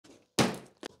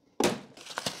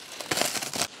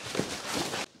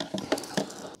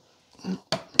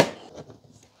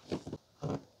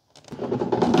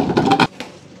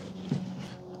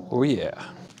Oh yeah.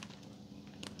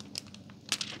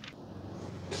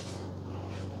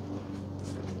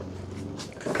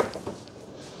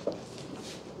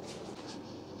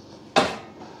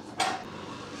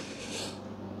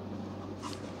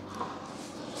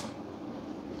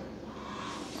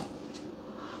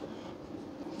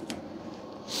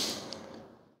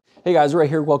 Hey guys, right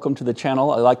here, welcome to the channel.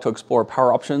 I like to explore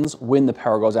power options when the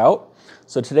power goes out.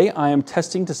 So today I am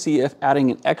testing to see if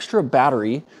adding an extra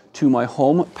battery to my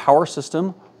home power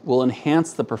system will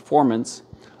enhance the performance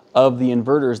of the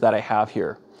inverters that I have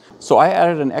here. So I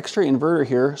added an extra inverter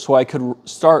here so I could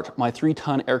start my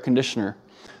 3-ton air conditioner.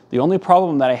 The only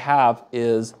problem that I have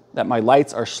is that my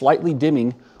lights are slightly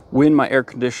dimming when my air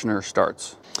conditioner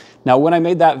starts. Now, when I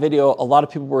made that video, a lot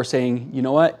of people were saying, you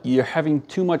know what, you're having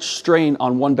too much strain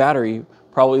on one battery,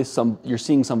 probably you're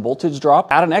seeing some voltage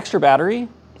drop. Add an extra battery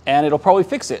and it'll probably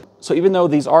fix it. So even though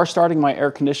these are starting my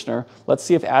air conditioner, let's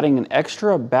see if adding an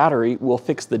extra battery will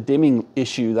fix the dimming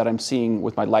issue that I'm seeing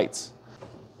with my lights.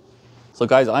 So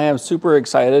guys, I am super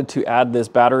excited to add this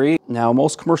battery. Now,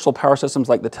 most commercial power systems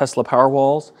like the Tesla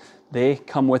Powerwalls, they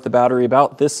come with a battery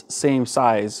about this same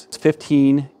size. It's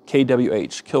 15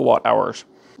 kWh, kilowatt hours.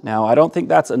 Now, I don't think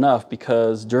that's enough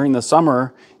because during the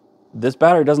summer, this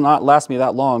battery does not last me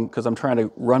that long because I'm trying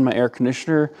to run my air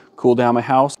conditioner, cool down my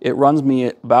house. It runs me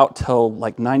about till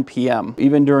like 9 p.m.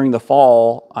 Even during the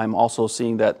fall, I'm also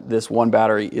seeing that this one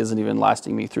battery isn't even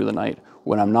lasting me through the night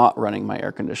when I'm not running my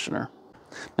air conditioner.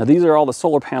 Now, these are all the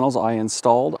solar panels I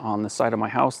installed on the side of my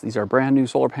house. These are brand new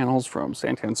solar panels from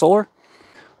Santan Solar.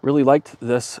 Really liked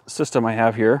this system I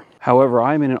have here. However,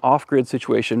 I'm in an off-grid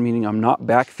situation, meaning I'm not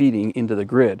backfeeding into the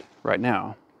grid right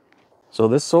now. So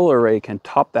this solar array can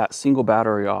top that single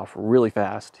battery off really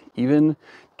fast, even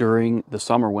during the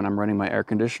summer when I'm running my air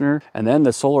conditioner. And then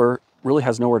the solar really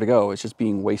has nowhere to go. It's just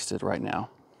being wasted right now.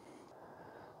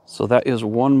 So that is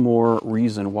one more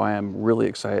reason why I'm really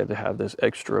excited to have this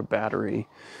extra battery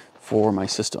for my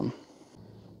system.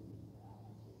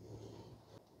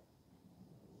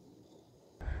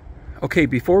 Okay,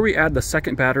 before we add the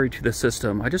second battery to the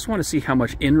system, I just want to see how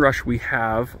much inrush we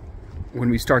have when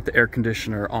we start the air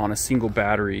conditioner on a single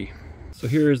battery. So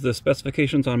here's the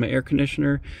specifications on my air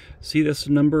conditioner. See this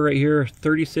number right here,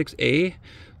 36A?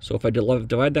 So if I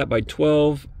divide that by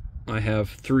 12, I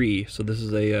have 3. So this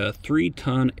is a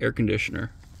 3-ton air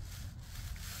conditioner.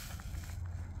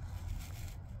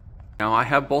 Now I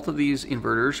have both of these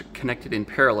inverters connected in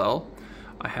parallel.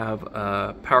 I have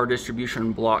a power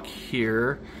distribution block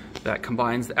here that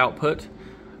combines the output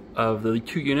of the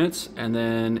 2 units, and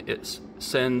then it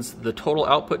sends the total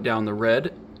output down the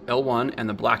red L1 and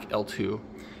the black L2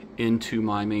 into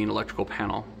my main electrical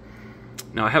panel.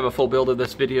 Now, I have a full build of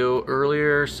this video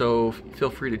earlier, so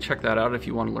feel free to check that out if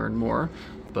you want to learn more.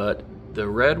 But the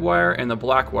red wire and the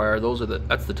black wire,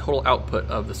 that's the total output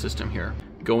of the system here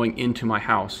going into my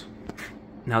house.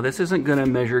 Now, this isn't going to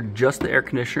measure just the air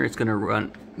conditioner, it's going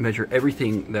to measure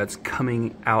everything that's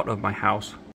coming out of my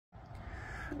house.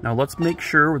 Now let's make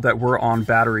sure that we're on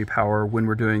battery power when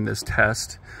we're doing this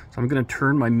test. So I'm going to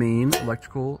turn my main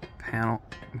electrical panel,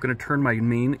 I'm going to turn my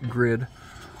main grid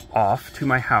off to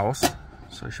my house.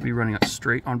 So I should be running it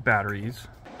straight on batteries.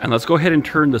 And let's go ahead and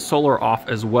turn the solar off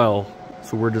as well.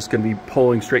 So we're just going to be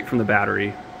pulling straight from the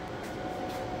battery.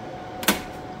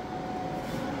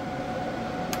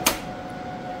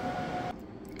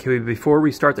 Okay, before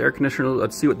we start the air conditioner,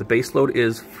 let's see what the base load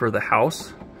is for the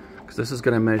house. Because this is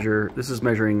going to this is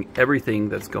measuring everything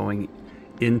that's going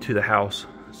into the house.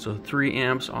 So 3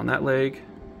 amps on that leg.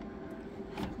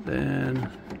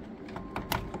 Then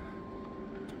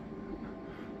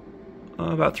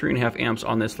about 3.5 amps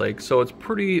on this leg. So it's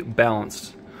pretty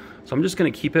balanced. So I'm just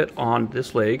going to keep it on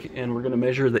this leg, and we're going to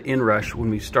measure the inrush when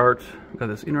we start. We've got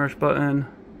this inrush button.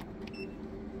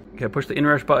 Okay, push the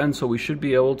inrush button, so we should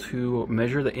be able to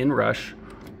measure the inrush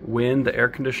when the air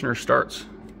conditioner starts.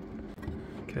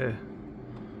 Okay,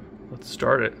 let's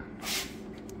start it.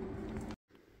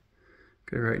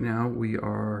 Okay, right now we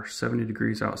are 70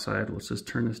 degrees outside. Let's just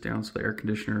turn this down so the air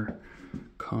conditioner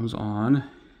comes on.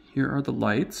 Here are the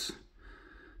lights.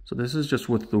 So this is just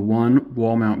with the one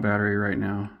wall mount battery right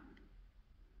now.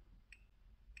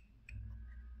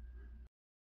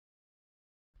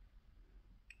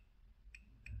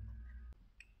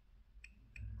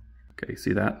 Okay,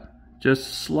 see that?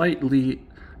 Just slightly,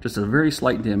 just a very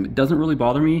slight dim. It doesn't really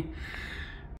bother me.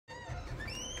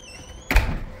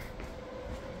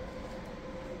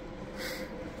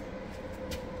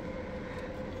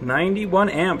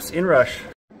 $91 amps inrush.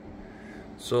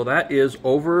 So that is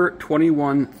over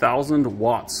 21,000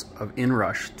 watts of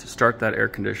inrush to start that air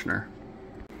conditioner.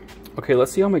 Okay,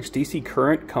 let's see how much DC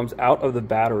current comes out of the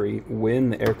battery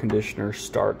when the air conditioner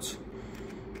starts.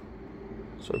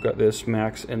 So I've got this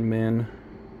max and min.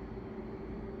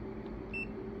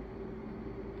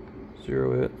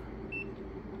 Zero it.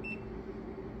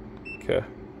 Okay.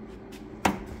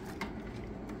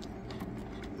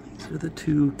 These are the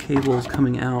two cables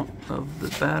coming out of the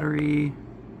battery.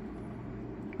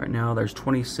 Right now there's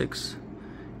 26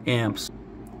 amps.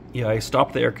 Yeah, I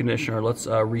stopped the air conditioner. Let's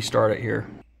restart it here.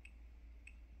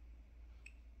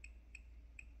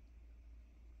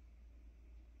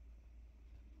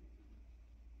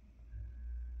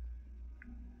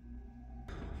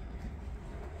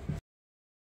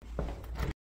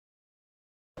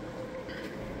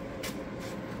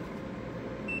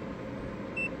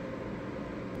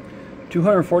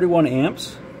 $241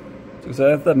 amps. So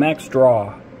that's the max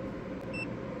draw.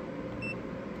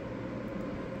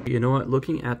 You know what,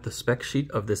 looking at the spec sheet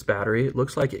of this battery, it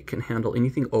looks like it can handle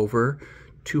anything over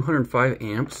 205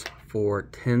 amps for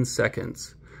 10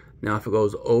 seconds. Now if it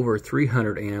goes over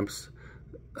 300 amps,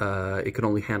 it can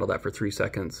only handle that for 3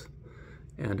 seconds.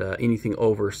 And anything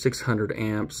over 600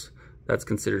 amps, that's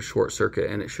considered short circuit,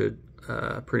 and it should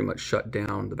pretty much shut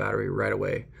down the battery right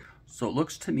away. So it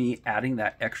looks to me adding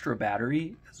that extra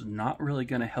battery is not really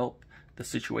gonna help the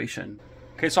situation.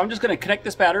 Okay, so I'm just gonna connect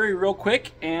this battery real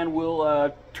quick and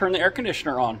we'll turn the air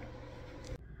conditioner on.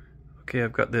 Okay,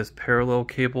 I've got this parallel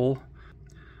cable.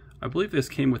 I believe this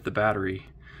came with the battery.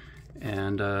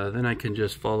 And then I can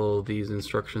just follow these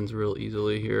instructions real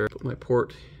easily here. Put my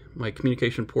port, my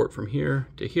communication port from here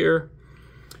to here.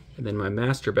 And then my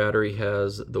master battery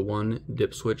has the one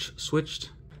dip switch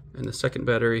switched. And the second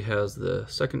battery has the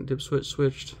second dip switch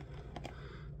switched.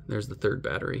 There's the third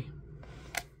battery.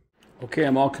 Okay,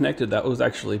 I'm all connected. That was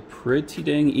actually pretty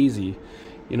dang easy.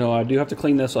 You know, I do have to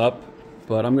clean this up,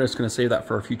 but I'm just gonna save that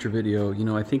for a future video. You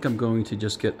know, I think I'm going to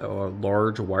just get a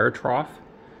large wire trough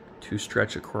to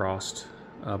stretch across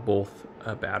both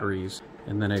batteries,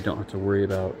 and then I don't have to worry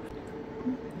about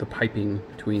the piping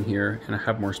between here, and I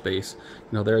have more space.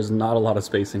 You know, there's not a lot of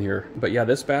space in here. But yeah,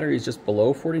 this battery is just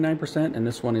below 49%, and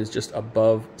this one is just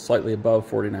above, slightly above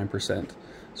 49%.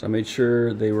 So I made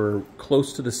sure they were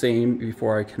close to the same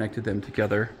before I connected them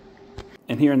together.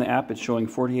 And here in the app, it's showing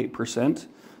 48%.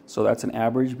 So that's an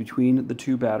average between the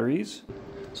two batteries.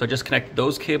 So I just connected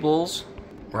those cables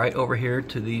right over here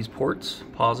to these ports,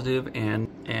 positive and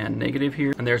negative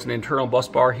here. And there's an internal bus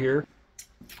bar here.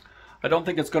 I don't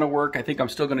think it's gonna work. I think I'm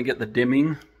still gonna get the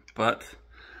dimming, but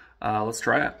let's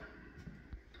try it.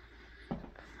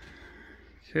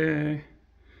 Okay.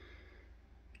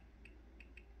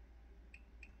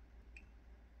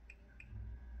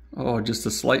 Oh, just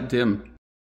a slight dim.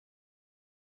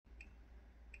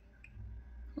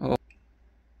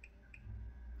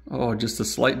 Oh, just a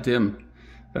slight dim.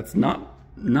 That's not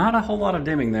a whole lot of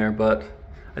dimming there, but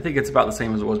I think it's about the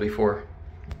same as it was before.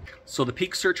 So the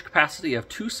peak surge capacity of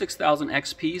two 6000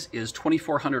 XPs is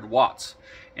 2400 watts.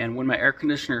 And when my air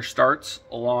conditioner starts,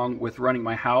 along with running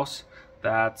my house,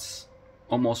 that's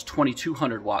almost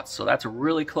 2200 watts. So that's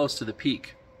really close to the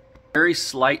peak. Very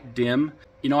slight dim.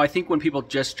 You know, I think when people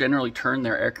just generally turn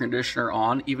their air conditioner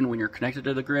on, even when you're connected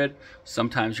to the grid,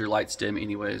 sometimes your lights dim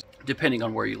anyways, depending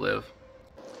on where you live.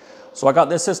 So I got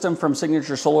this system from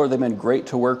Signature Solar. They've been great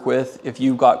to work with. If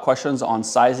you've got questions on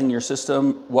sizing your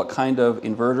system, what kind of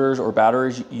inverters or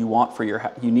batteries you want for you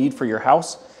need for your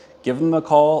house, give them a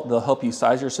call. They'll help you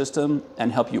size your system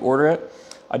and help you order it.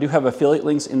 I do have affiliate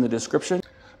links in the description.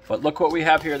 But look what we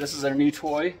have here. This is our new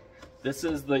toy. This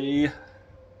is the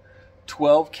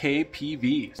 12K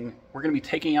PV. We're going to be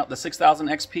taking out the 6000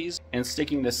 XPs and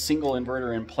sticking this single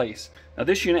inverter in place. Now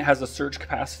this unit has a surge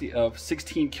capacity of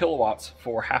 16 kilowatts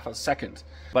for half a second,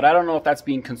 but I don't know if that's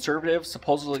being conservative.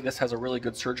 Supposedly this has a really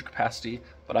good surge capacity,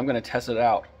 but I'm going to test it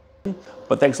out.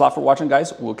 But thanks a lot for watching,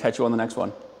 guys. We'll catch you on the next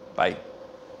one. Bye.